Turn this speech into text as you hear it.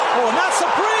Oh, and that's a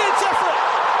brilliant effort.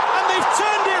 And they've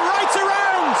turned it right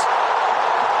around.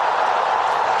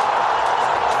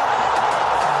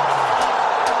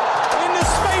 In the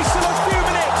space of a few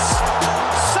minutes,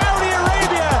 Saudi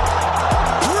Arabia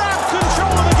grab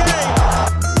control of the game.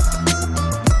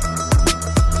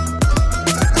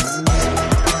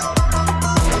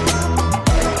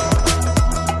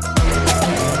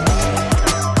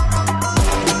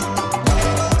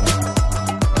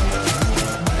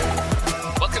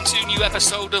 Welcome to a new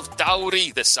episode of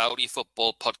Dawri, the Saudi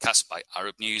football podcast by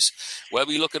Arab News, where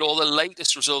we look at all the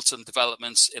latest results and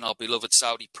developments in our beloved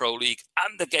Saudi Pro League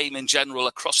and the game in general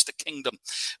across the kingdom.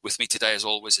 With me today, as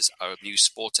always, is Arab News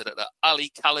sports editor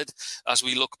Ali Khaled, as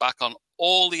we look back on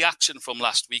all the action from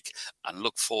last week and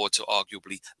look forward to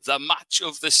arguably the match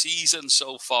of the season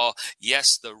so far.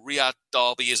 Yes, the Riyadh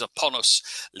Derby is upon us.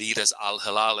 Leaders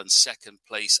Al-Hilal and second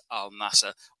place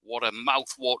Al-Nassr. What a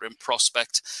mouth-watering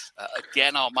prospect.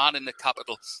 Again, our man in the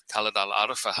capital, Khaled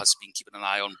Alarafah, has been keeping an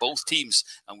eye on both teams,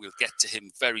 and we'll get to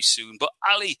him very soon. But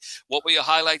Ali, what were your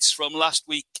highlights from last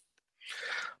week?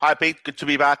 Hi, Pete. Good to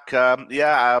be back.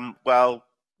 Well,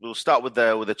 we'll start with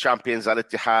the champions,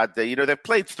 Al-Ittihad. They've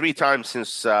played 3 times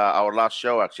since our last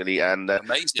show, actually, and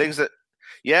things are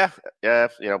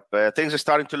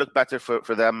starting to look better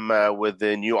for them with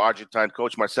the new Argentine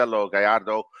coach Marcelo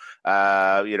Gallardo.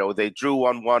 They drew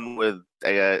 1-1 with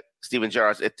Steven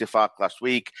Gerrard's Ittifaq last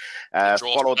week.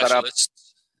 Followed that up.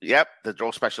 Yep, the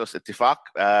draw specialist Ittifaq.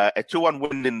 A 2-1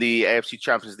 win in the AFC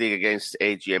Champions League against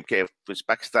AGMK of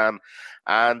Uzbekistan,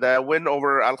 and a win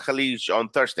over Al-Khalij on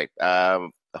Thursday.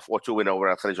 A 4-2 win over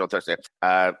Al-Khalij on Thursday.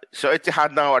 So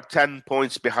Ittihad now are 10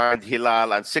 points behind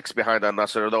Hilal and 6 behind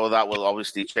Al-Nassr, although that will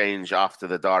obviously change after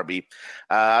the derby.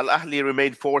 Al-Ahli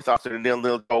remained 4th after a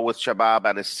 0-0 draw with Shabab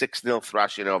and a 6-0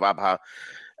 thrashing of Abha.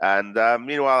 And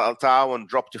meanwhile, Al-Ta'awan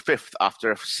dropped to 5th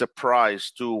after a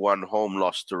surprise 2-1 home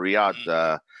loss to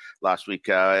Riyadh last week.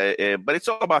 But it's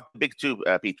all about the big two,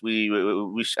 Pete.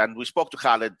 We spoke to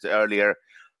Khaled earlier,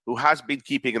 who has been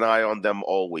keeping an eye on them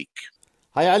all week.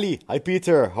 Hi Ali, hi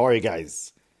Peter, how are you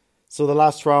guys? So the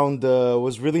last round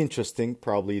was really interesting.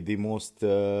 Probably the most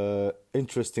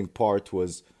interesting part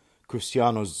was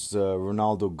Cristiano's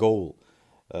Ronaldo goal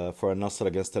for Al-Nassr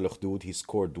against Al-Ittihad. He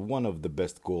scored one of the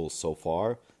best goals so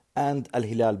far. And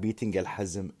Al-Hilal beating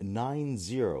Al-Hazm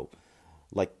 9-0.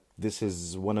 Like, this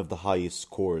is one of the highest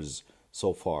scores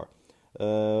so far.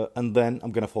 And then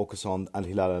I'm going to focus on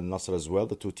Al-Hilal and Al-Nassr as well.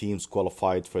 The two teams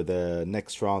qualified for the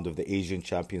next round of the Asian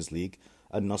Champions League.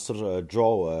 Al-Nassr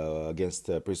draw against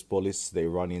Persepolis, the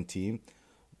Iranian team,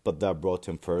 but that brought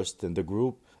him first in the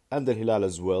group. And Al-Hilal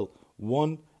as well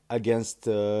won against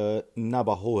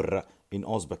Nabahor in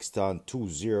Uzbekistan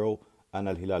 2-0, and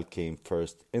Al-Hilal came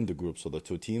first in the group. So the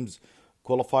two teams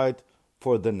qualified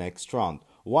for the next round.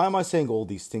 Why am I saying all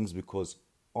these things? Because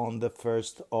on the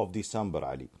 1st of December,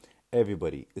 Ali,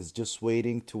 everybody is just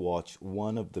waiting to watch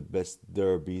one of the best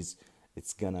derbies.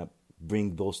 It's going to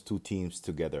bring those two teams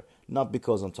together. Not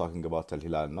because I'm talking about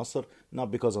Al-Hilal and Nassr,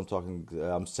 not because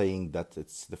I'm saying that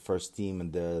it's the first team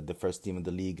and the first team in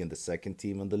the league and the second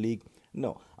team in the league.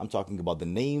 No, I'm talking about the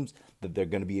names that they're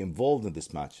going to be involved in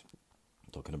this match.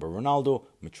 I'm talking about Ronaldo,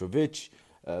 Mitrovic,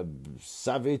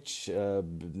 Savic,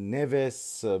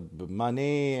 Neves,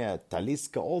 Mane,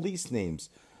 Talisca. All these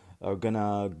names are going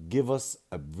to give us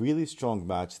a really strong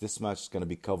match. This match is going to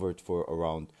be covered for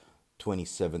around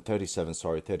 37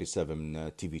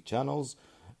 TV channels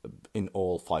in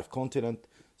all 5 continents.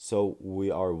 So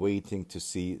we are waiting to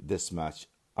see this match.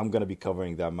 I'm going to be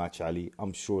covering that match, Ali.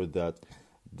 I'm sure that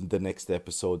the next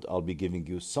episode I'll be giving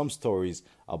you some stories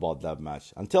about that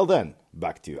match. Until then,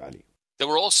 back to you, Ali. There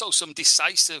were also some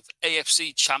decisive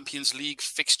AFC Champions League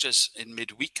fixtures in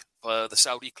midweek for the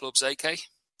Saudi clubs, AK.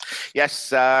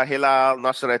 Yes, Hilal,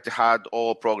 Nassr, Ittihad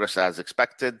all progress as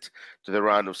expected to the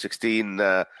round of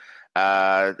 16.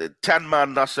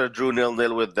 10-man Nassr drew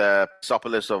 0-0 with the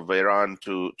Persepolis of Iran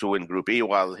to win Group E,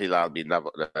 while Hilal beat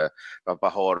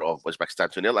Nabahor of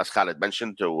Uzbekistan 2-0, as Khaled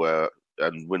mentioned, to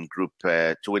win Group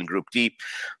D.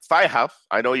 Faiha,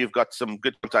 I know you've got some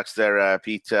good contacts there,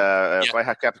 Pete.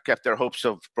 Faiha kept their hopes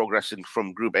of progressing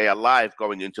from Group A alive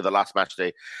going into the last match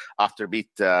day after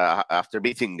beating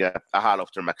Ahal of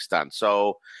Turkmenistan.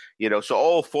 So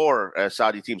all 4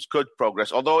 Saudi teams could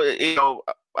progress. Although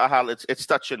Ahal, it's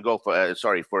touch and go for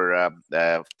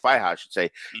Faiha, I should say.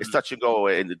 It's touch and go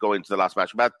going into the last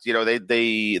match. But it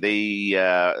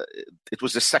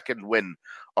was the second win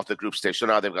of the group stage. So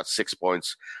now they've got 6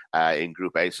 points in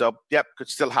Group A. So, could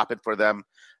still happen for them.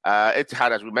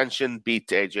 Ittihad, as we mentioned, beat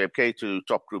AJMK to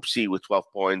top Group C with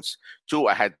 12 points, 2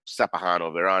 ahead Sepahan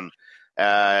of Iran.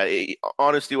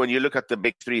 Honestly, when you look at the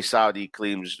big three Saudi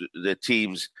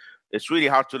teams, it's really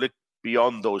hard to look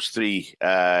beyond those three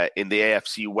in the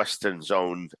AFC Western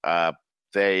zone.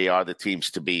 They are the teams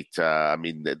to beat.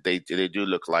 They do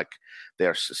look like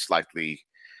they're slightly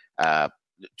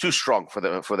too strong for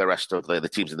the rest of the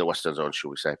teams in the Western zone, should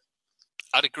we say?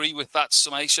 I'd agree with that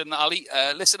summation, Ali.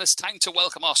 Listen, it's time to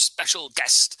welcome our special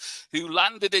guest who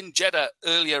landed in Jeddah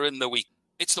earlier in the week.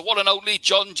 It's the one and only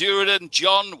John Duerden.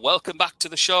 John, welcome back to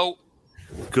the show.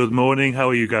 Good morning. How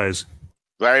are you guys?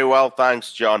 Very well,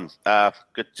 thanks, John.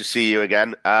 Good to see you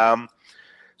again.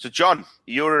 So, John,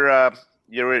 you're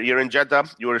in Jeddah.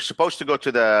 You were supposed to go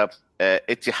to the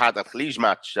Ittihad Al-Hilal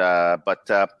match, but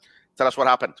tell us what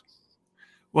happened.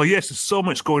 Well, yes, there's so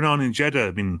much going on in Jeddah.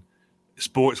 I mean,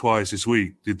 sports-wise this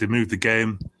week, they moved the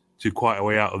game to quite a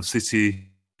way out of the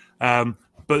city. But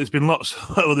there's been lots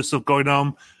of other stuff going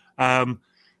on.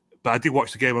 But I did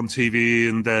watch the game on TV,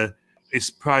 and it's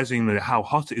surprising how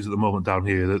hot it is at the moment down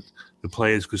here, that the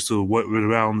players could still work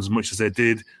around as much as they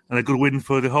did, and a good win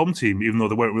for the home team, even though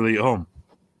they weren't really at home.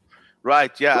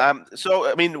 Right, yeah. So,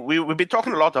 I mean, we've been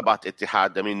talking a lot about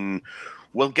Ittihad. I mean,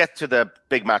 we'll get to the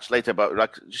big match later, but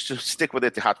just to stick with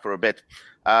Ittihad for a bit.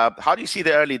 How do you see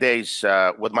the early days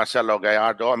with Marcelo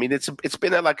Gallardo? I mean, it's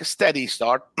been a steady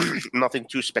start, nothing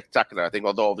too spectacular, I think,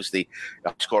 although obviously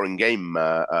a scoring game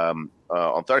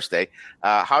on Thursday.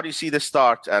 How do you see the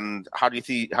start, and how do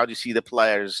you see the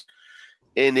players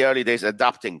in the early days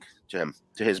adapting to him,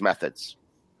 to his methods?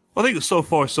 Well, I think so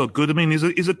far so good. I mean,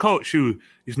 he's a coach who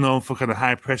is known for kind of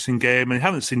high pressing game, and I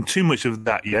haven't seen too much of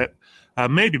that yet.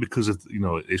 Maybe because of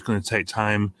it's going to take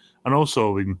time, and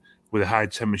also with the high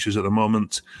temperatures at the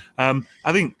moment. I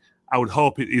think I would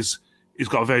hope he's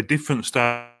got a very different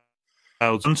style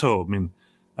to Santo. I mean,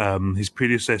 his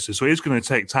predecessor. So it's going to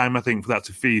take time, I think, for that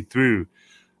to feed through.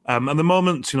 At the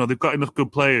moment, they've got enough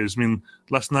good players. I mean,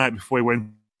 last night before he went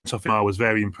off, I was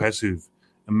very impressive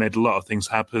and made a lot of things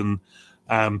happen.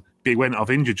 But he went off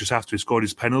injured just after he scored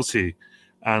his penalty.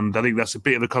 And I think that's a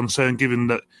bit of a concern, given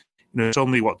that it's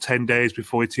only, 10 days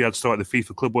before Ittihad started the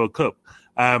FIFA Club World Cup.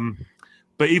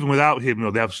 But even without him,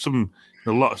 they have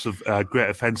lots of great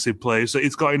offensive players. So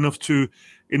it's got enough to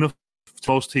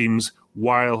most teams,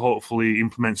 while hopefully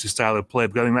implements his style of play.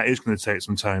 But I think that is going to take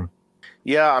some time.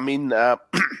 Yeah, I mean,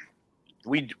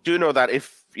 we do know that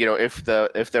if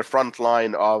their front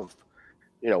line of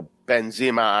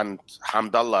Benzema and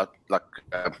Hamdallah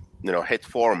hit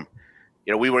form,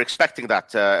 we were expecting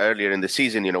that earlier in the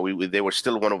season. They were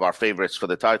still one of our favorites for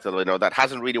the title. That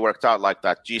hasn't really worked out like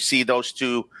that. Do you see those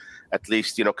two at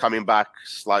least, coming back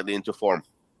slightly into form?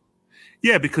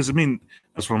 Yeah, because I mean,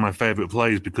 that's one of my favourite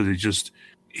players, because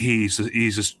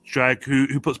he's a striker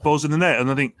who puts balls in the net, and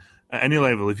I think at any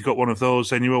level, if you've got one of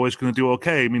those, then you're always going to do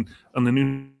okay. I mean, on the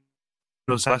new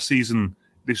last season,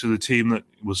 this was a team that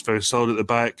was very solid at the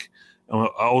back. I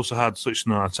also had such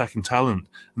attacking talent,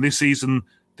 and this season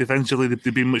defensively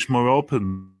they've been much more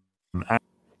open.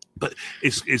 But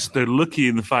they're lucky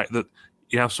in the fact that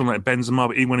you have someone like Benzema,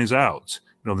 but even when he's out,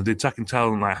 the attacking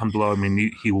talent like Hamdallah, I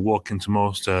mean, he will walk into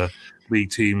most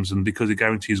league teams, and because he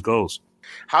guarantees goals.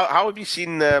 How have you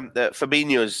seen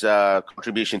Fabinho's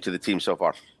contribution to the team so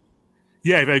far?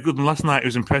 Yeah, very good. And last night it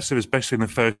was impressive, especially in the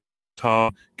first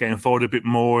half, getting forward a bit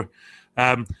more.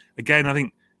 Again, I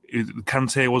think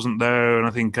Kante wasn't there, and I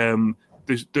think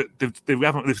they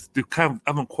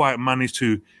haven't quite managed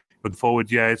to put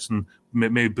forward yet and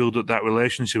maybe build up that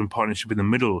relationship and partnership in the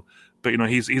middle. But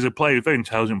he's a player, a very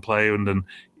intelligent player, and then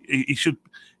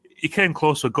he came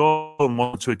close to a goal on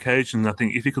one or two occasions. I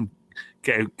think if he can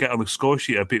get on the score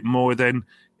sheet a bit more, then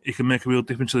he can make a real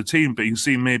difference to the team. But you can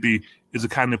see maybe is the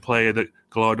kind of player that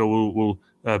Gallardo will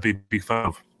be big fan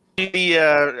of. Do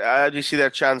you see their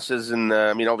chances? And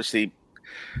obviously,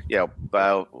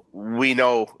 we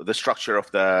know the structure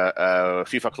of the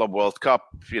FIFA Club World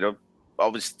Cup.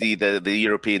 Obviously the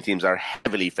European teams are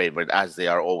heavily favoured, as they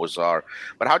always are.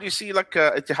 But how do you see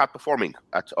Ittihad performing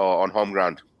on home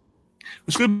ground?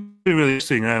 It's going to be really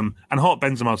interesting. And I hope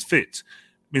Benzema's fit.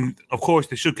 I mean, of course,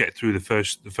 they should get through the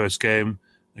first game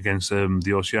against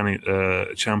the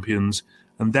Oceanic champions,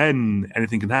 and then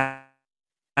anything can happen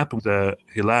with the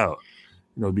Hilal.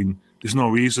 There's no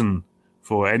reason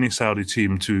for any Saudi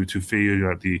team to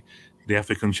fear the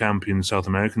African champions, South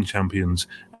American champions,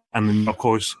 and then, of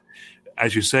course,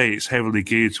 as you say, it's heavily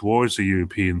geared towards the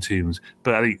European teams.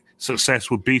 But I think success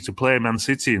would be to play Man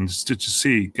City and to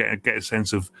get a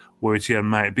sense of where Ittihad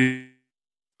might be.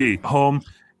 Home,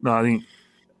 I think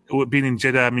being in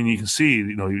Jeddah, I mean, you can see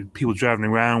people driving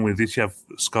around with Ittihad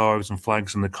scarves and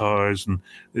flags in the cars, and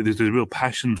there's a real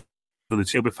passion for the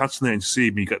team. It'll be fascinating to see.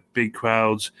 You got big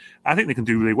crowds. I think they can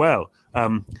do really well.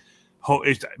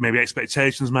 Maybe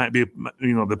expectations might be,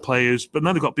 the players, but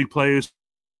now they've got big players,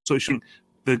 so it shouldn't.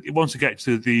 Once they get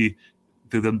to the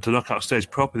knockout stage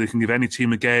proper, they can give any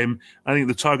team a game. I think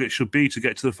the target should be to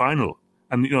get to the final,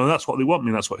 and that's what they want. I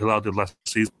mean, that's what Hilal did last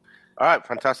season. All right,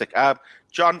 fantastic.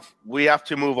 John, we have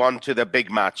to move on to the big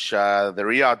match, the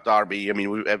Riyadh Derby. I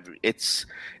mean, it's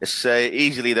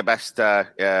easily the best,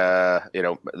 the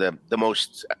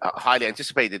most highly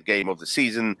anticipated game of the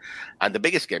season and the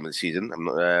biggest game of the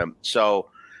season. So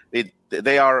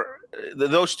they are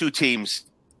those two teams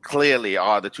clearly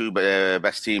are the two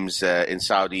best teams in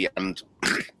Saudi and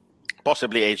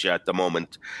possibly Asia at the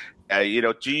moment. How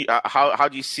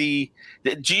do you see?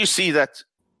 Do you see that?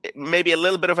 Maybe a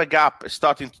little bit of a gap is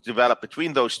starting to develop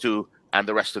between those two and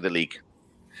the rest of the league.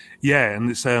 Yeah, and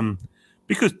it's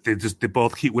because they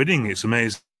both keep winning. It's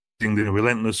amazing. They're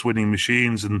relentless winning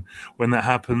machines, and when that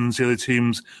happens, the other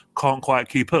teams can't quite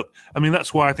keep up. I mean,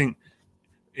 that's why I think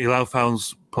Hilal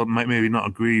fans might maybe not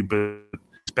agree, but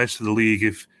it's best for the league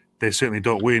if they certainly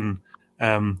don't win.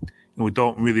 We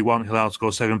don't really want Hilal to go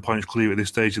 7 points clear at this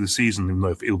stage of the season, even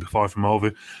though it'll be far from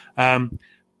over.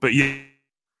 But yeah.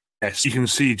 Yes, you can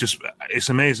see it's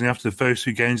amazing after the first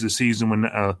few games of the season when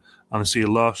Al-Nassr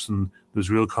lost and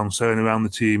there's real concern around the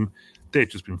team. They've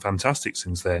just been fantastic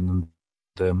since then.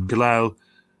 And Hilal,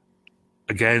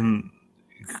 again,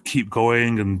 keep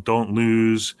going and don't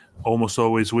lose, almost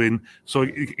always win. So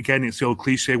again, it's the old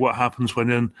cliche, what happens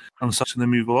when on such an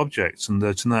immovable object. And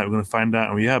tonight we're going to find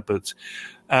out. And but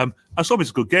I saw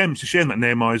it's a good game. It's a shame that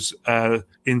Neymar's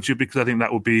injured because I think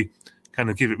that would be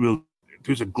kind of give it real.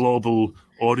 There's a global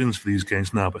audience for these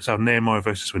games now, but so Neymar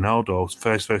versus Ronaldo,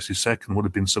 first versus second, would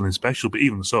have been something special. But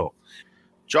even so,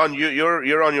 John,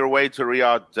 you're on your way to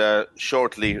Riyadh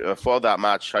shortly for that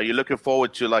match. Are you looking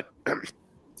forward to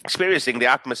experiencing the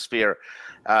atmosphere?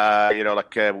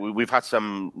 We've had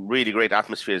some really great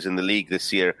atmospheres in the league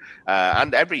this year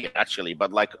and every year actually.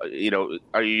 But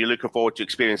are you looking forward to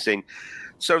experiencing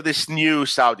sort of this new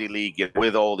Saudi league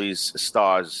with all these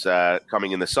stars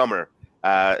coming in the summer?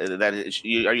 Are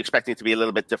you expecting it to be a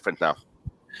little bit different now?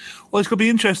 Well, it's going to be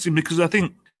interesting because I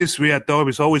think this Riyadh Derby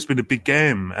has always been a big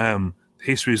game.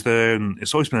 History is there, and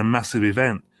it's always been a massive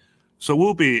event. So it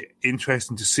will be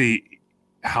interesting to see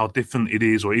how different it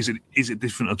is, or is it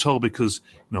different at all? Because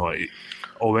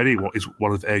already is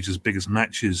one of Asia's biggest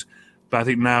matches, but I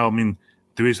think now,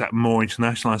 there is that more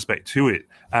international aspect to it.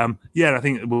 I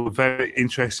think it will be very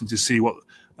interesting to see what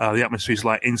the atmosphere is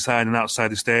like inside and outside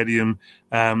the stadium.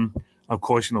 Of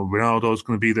course, Ronaldo is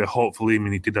going to be there, hopefully.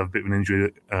 He did have a bit of an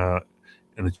injury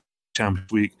in the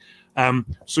Champions League. I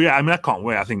can't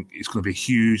wait. I think it's going to be a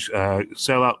huge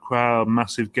sellout crowd,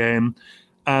 massive game.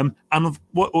 And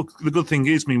what the good thing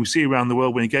is, we see around the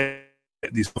world when you get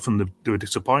these, often they're a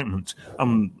disappointment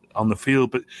on the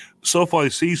field. But so far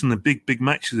this season, the big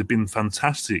matches have been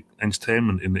fantastic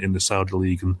entertainment in the Saudi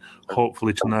League. And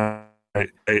hopefully tonight,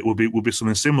 it will be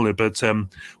something similar, but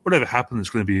whatever happens, it's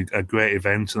going to be a great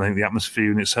event, and I think the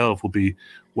atmosphere in itself will be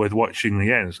worth watching.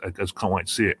 I just can't wait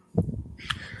to see it.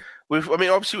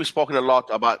 Obviously we've spoken a lot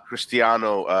about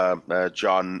Cristiano,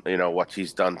 John. What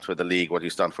he's done for the league, what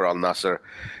he's done for Al-Nassr,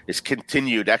 his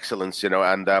continued excellence.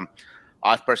 And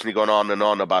I've personally gone on and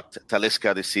on about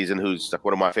Talisca this season, who's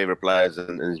one of my favorite players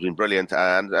and has been brilliant,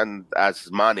 and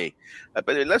as Mane.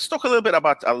 But let's talk a little bit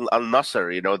about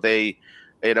Al-Nassr. They.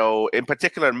 In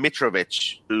particular,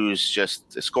 Mitrovic, who's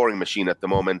just a scoring machine at the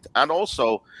moment. And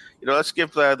also, let's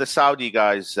give the Saudi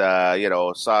guys, Salim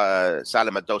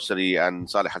Al-Dosari and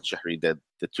Saleh Al-Shahri, the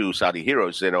two Saudi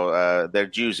heroes, their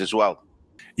dues as well.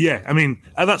 Yeah, and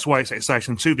that's why it's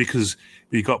exciting too, because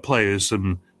you've got players,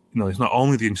 it's not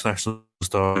only the international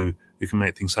star who can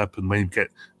make things happen. When you get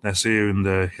Nassr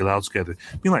and Hilal together,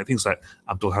 things like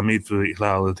Abdul Hamid for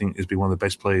Hilal, I think has been one of the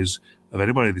best players of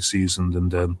anybody this season.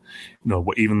 And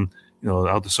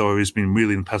Al-Dosari has been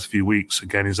really in the past few weeks.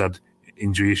 Again, he's had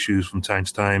injury issues from time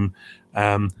to time.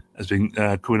 Has been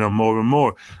coming on more and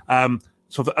more.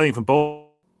 So I think from both,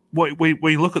 when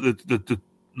you look at the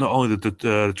not only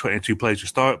the 22 players who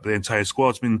start, but the entire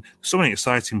squad. So many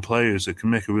exciting players that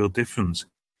can make a real difference.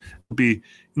 You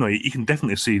can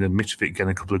definitely see Mitrovic getting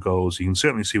a couple of goals. You can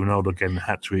certainly see Ronaldo getting a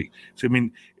hat trick. So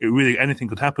it really anything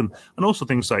could happen. And also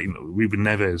things like Ruben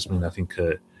Neves. I think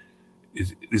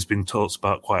it's been talked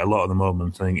about quite a lot at the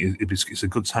moment. I think it's a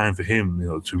good time for him,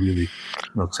 to really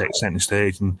take centre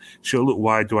stage and show. Look,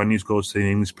 why do I need to go to the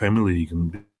English Premier League?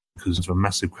 And because it's a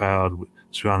massive crowd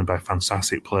surrounded by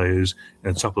fantastic players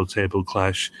and a top of the table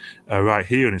clash right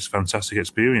here, and it's a fantastic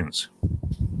experience.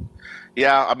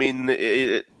 Yeah,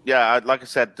 like I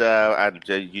said, and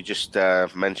you just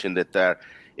mentioned it there,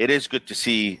 it is good to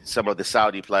see some of the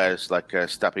Saudi players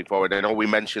stepping forward. I know we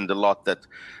mentioned a lot that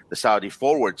the Saudi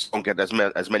forwards don't get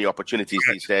as many opportunities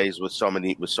these days with so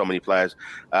many players.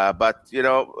 But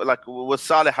with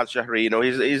Saleh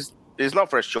Al-Shahri, he's not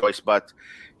first choice, but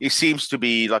he seems to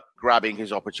be grabbing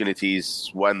his opportunities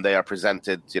when they are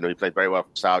presented. He played very well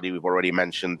for Saudi. We've already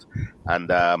mentioned, and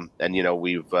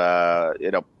we've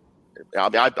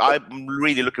I'm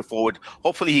really looking forward.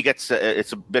 Hopefully, he gets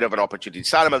it's a bit of an opportunity.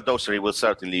 Salim Al-Dawsari will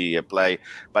certainly play,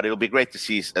 but it'll be great to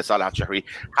see Saleh Al-Shahri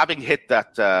having hit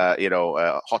that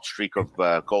hot streak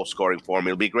of goal scoring form.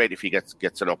 It'll be great if he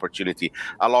gets an opportunity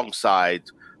alongside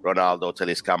Ronaldo,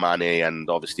 Talisca Mane, and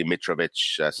obviously Mitrovic,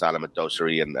 Salim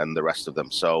Al-Dawsari, and the rest of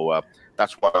them. So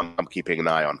that's what I'm keeping an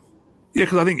eye on. Yeah,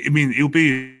 because it'll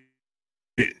be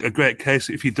a great case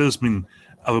if he does.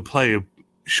 Have a player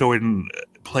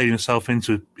playing himself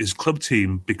into his club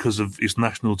team because of his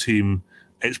national team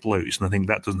exploits, and I think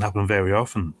that doesn't happen very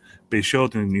often. But he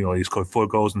showed, he scored 4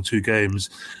 goals in 2 games,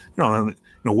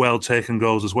 well taken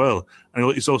goals as well,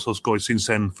 and he's also scored since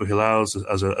then for Hilal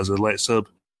as a late sub.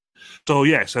 So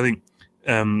yes, I think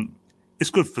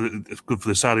it's good for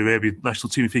the Saudi Arabia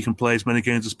national team if he can play as many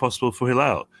games as possible for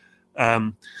Hilal.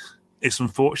 It's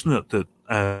unfortunate that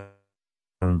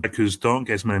because don't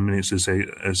get as many minutes as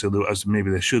maybe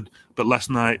they should. But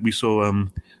last night we saw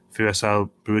Firas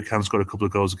Al-Burkan scored a couple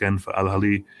of goals again for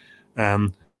Al-Hilal.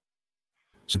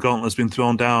 So gauntlet's been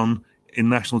thrown down in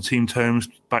national team terms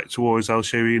back towards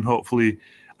Al-Shahri, and hopefully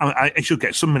I should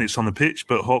get some minutes on the pitch,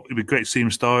 but it'd be great to see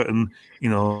him start and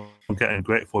getting a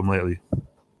great form lately.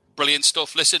 Brilliant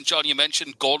stuff. Listen, John, you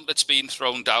mentioned gauntlet's been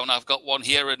thrown down. I've got one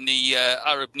here in the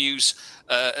Arab News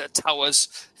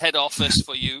Towers head office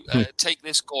for you. Take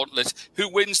this gauntlet. Who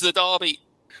wins the derby?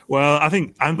 Well, I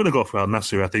think I'm going to go for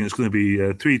Al-Nassr. I think it's going to be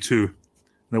 3-2.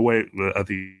 In a way, I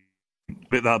think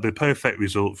that'll be a perfect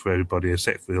result for everybody,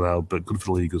 except for Hilal, but good for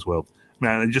the league as well.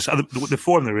 Man, just the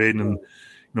form they're in, and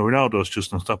Ronaldo's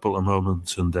just unstoppable at the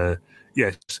moment. And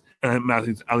yes, I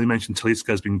think Ali mentioned Talisca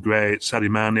has been great. Sadio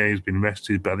Mane has been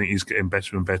rested, but I think he's getting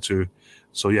better and better.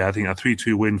 So yeah, I think a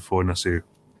 3-2 win for Nassr.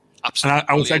 Absolutely. And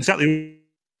I was exactly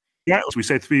right. We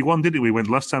said 3-1, didn't we? When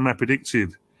last time I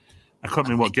predicted, I can't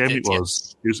remember what game it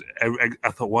was. Yes.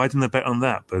 I thought, why didn't I bet on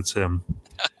that? But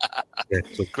yeah,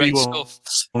 so great stuff.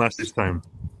 Last this time.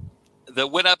 The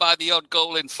winner by the odd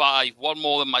goal in 5, one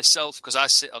more than myself because I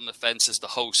sit on the fence as the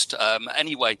host.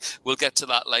 Anyway, we'll get to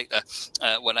that later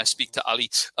when I speak to Ali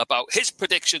about his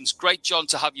predictions. Great, John,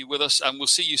 to have you with us, and we'll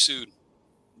see you soon.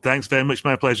 Thanks very much.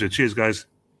 My pleasure. Cheers, guys.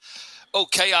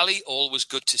 Okay, Ali, always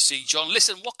good to see John.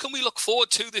 Listen, what can we look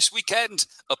forward to this weekend,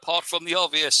 apart from the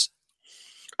obvious?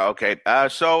 Okay,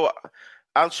 so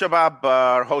Al-Shabaab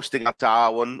are hosting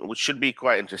Al-Ta'awun, which should be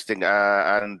quite interesting.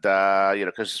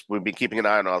 Because we've been keeping an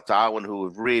eye on Al-Ta'awun, who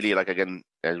really, again,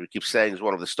 as we keep saying, is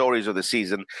one of the stories of the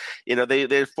season.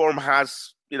 Their form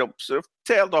has, sort of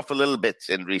tailed off a little bit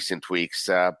in recent weeks.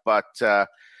 But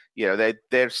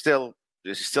they're still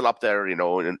up there, in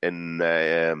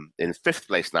 5th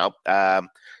place now.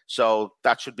 So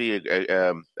that should be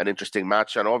an interesting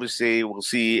match. And obviously, we'll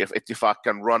see if Ittihad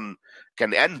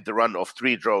can end the run of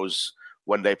 3 draws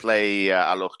when they play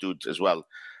Al-Ukhdud as well.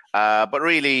 But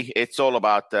really, it's all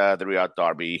about the Riyadh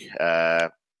Derby.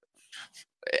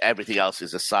 Everything else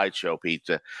is a sideshow,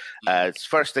 Peter. It's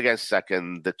first against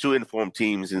second, the 2 informed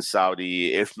teams in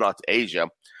Saudi, if not Asia.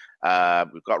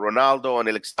 We've got Ronaldo and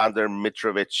Alexander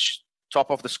Mitrovic, top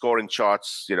of the scoring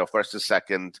charts, first and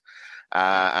second.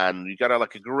 And you got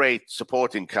a great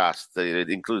supporting cast. It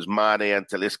includes Mane and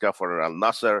Talisca for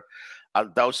Al-Nassr,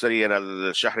 Al-Dawsari and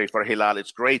Al-Shahri for Hilal.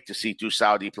 It's great to see 2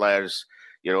 Saudi players,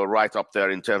 right up there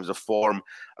in terms of form.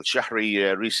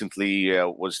 Al-Shahri recently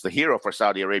was the hero for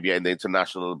Saudi Arabia in the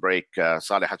international break.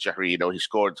 Saleh Al-Shahri, he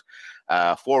scored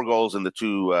 4 goals in the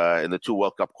two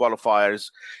World Cup qualifiers.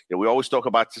 We always talk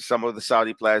about some of the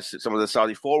Saudi players, some of the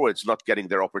Saudi forwards not getting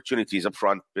their opportunities up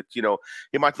front. But he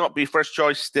might not be first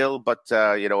choice still, but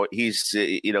he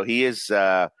is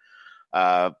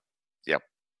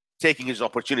taking his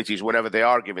opportunities whenever they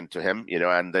are given to him,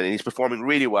 and he's performing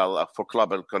really well for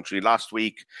club and country. Last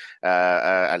week,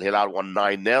 Al-Hilal won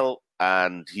 9-0,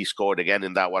 and he scored again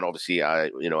in that one, obviously, and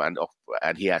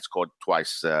he had scored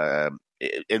twice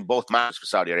in both matches for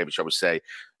Saudi Arabia, I would say,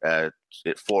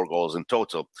 4 goals in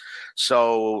total.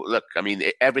 So, look,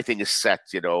 everything is set,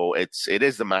 it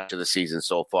is the match of the season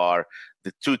so far.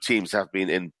 The 2 teams have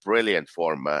been in brilliant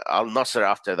form. Al-Nassr,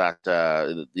 after that,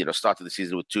 started the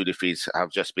season with 2 defeats, have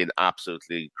just been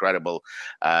absolutely incredible.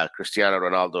 Cristiano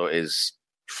Ronaldo is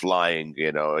flying.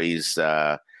 He's,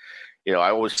 I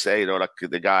always say,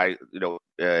 the guy,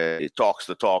 talks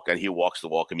the talk and he walks the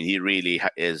walk. I mean, he really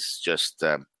is just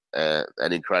an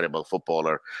incredible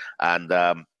footballer. And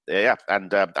I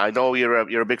know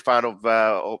you're a big fan of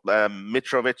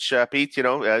Mitrovic, Pete.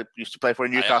 Used to play for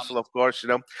Newcastle, of course.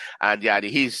 And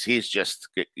he's just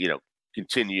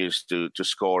continues to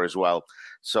score as well.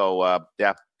 So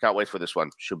can't wait for this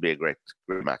one. Should be a great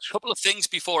match. A couple of things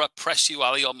before I press you,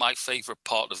 Ali, on my favourite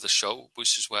part of the show,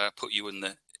 which is where I put you in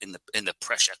the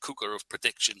pressure cooker of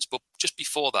predictions. But just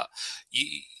before that,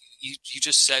 you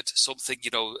just said something.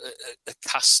 The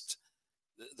cast,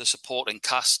 the supporting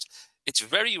cast. It's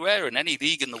very rare in any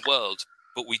league in the world,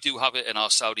 but we do have it in our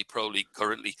Saudi Pro League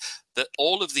currently, that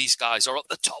all of these guys are at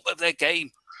the top of their game.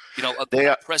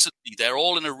 Presently, they're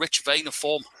all in a rich vein of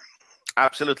form.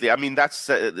 Absolutely. I mean, that's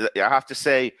I have to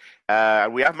say,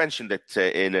 we have mentioned it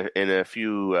in a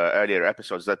few earlier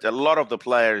episodes, that a lot of the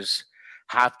players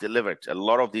have delivered. A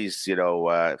lot of these,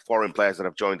 foreign players that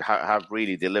have joined have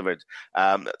really delivered.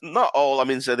 Not all. I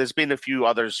mean, so there's been a few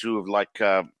others who have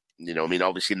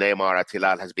obviously Neymar at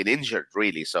Hilal has been injured,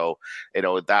 really. So,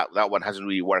 that one hasn't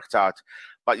really worked out.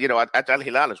 But, at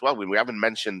Al-Hilal as well, we haven't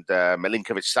mentioned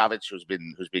Milinkovic-Savic, who's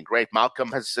been great.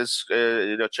 Malcolm has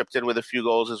chipped in with a few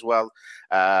goals as well.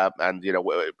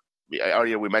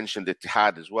 Earlier we mentioned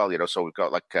Ittihad as well, so we've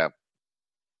got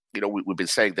we've been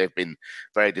saying they've been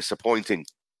very disappointing.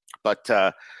 But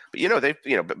they've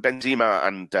Benzema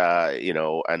and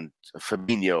and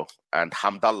Fabinho and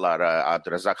Hamdallah,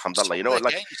 Abdurazak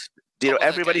Hamdallah,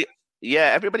 everybody.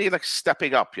 Yeah, everybody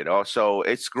stepping up, so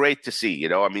it's great to see,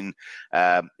 I mean,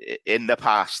 in the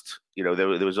past, there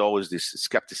was always this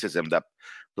skepticism that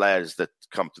players that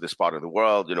come to this part of the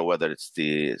world, whether it's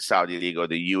the Saudi League or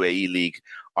the UAE League,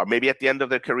 are maybe at the end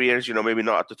of their careers, maybe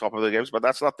not at the top of their games, but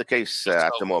that's not the case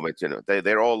at the moment.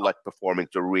 They're all performing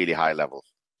to a really high level.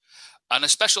 And a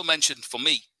special mention for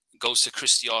me goes to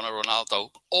Cristiano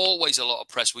Ronaldo. Always a lot of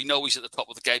press. We know he's at the top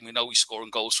of the game. We know he's scoring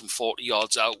goals from 40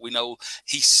 yards out. We know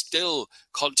he still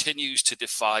continues to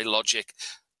defy logic.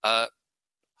 How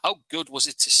good was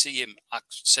it to see him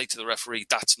say to the referee,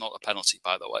 "That's not a penalty,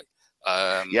 by the way"?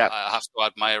 I have to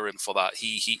admire him for that.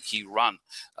 He ran,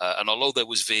 and although there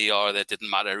was VAR, that didn't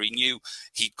matter. He knew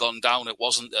he'd gone down. It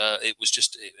wasn't. It was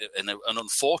just an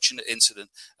unfortunate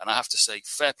incident, and I have to say,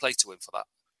 fair play to him for that.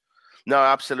 No,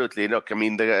 absolutely. Look, I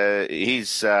mean,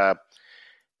 he's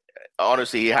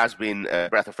honestly, he has been a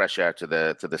breath of fresh air to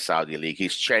the Saudi League.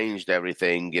 He's changed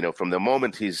everything. From the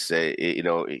moment he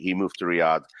moved to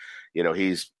Riyadh,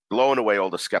 he's blown away all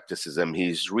the skepticism.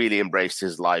 He's really embraced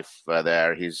his life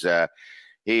there. He's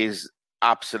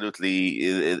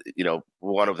absolutely,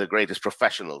 one of the greatest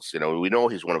professionals. We know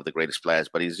he's one of the greatest players,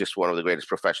 but he's just one of the greatest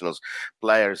professionals.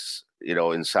 Players,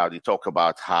 in Saudi talk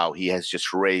about how he has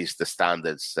just raised the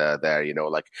standards there.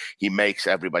 He makes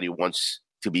everybody wants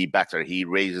to be better. He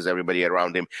raises everybody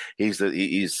around him. He's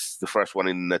the first one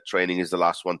in the training. He's the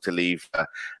last one to leave.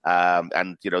 And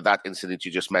that incident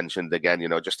you just mentioned again,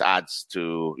 just adds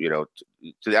to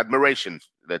the admiration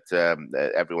that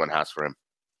everyone has for him.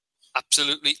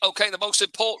 Absolutely. Okay, the most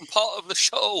important part of the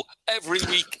show every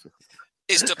week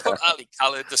is to put Ali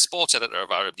Khaled, the sports editor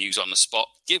of Arab News, on the spot.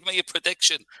 Give me a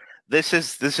prediction. This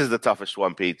is the toughest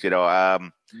one, Pete.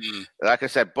 Like I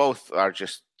said, both are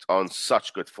just on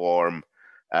such good form.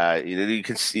 You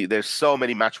can see there's so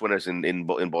many match winners in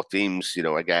both teams.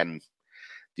 Again,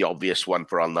 the obvious one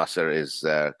for Al-Nassr is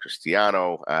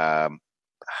Cristiano.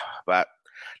 But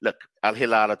look,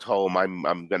 Al-Hilal at home,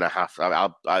 I'm going to have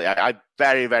to... I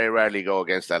very, very rarely go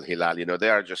against Al-Hilal. They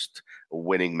are just a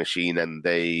winning machine, and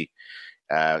they,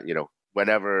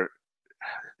 whenever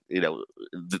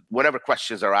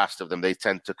questions are asked of them, they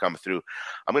tend to come through.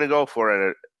 I'm going to go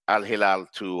for Al-Hilal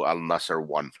 2, Al-Nassr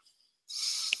 1.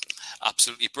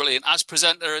 Absolutely brilliant. As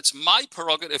presenter, it's my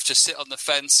prerogative to sit on the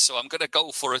fence, so I'm going to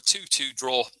go for a 2-2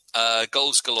 draw.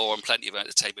 Goals galore and plenty of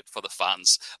entertainment for the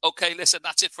fans. Okay, listen,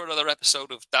 that's it for another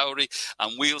episode of Dawri,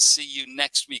 and we'll see you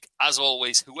next week. As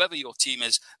always, whoever your team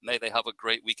is, may they have a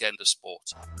great weekend of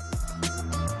sport.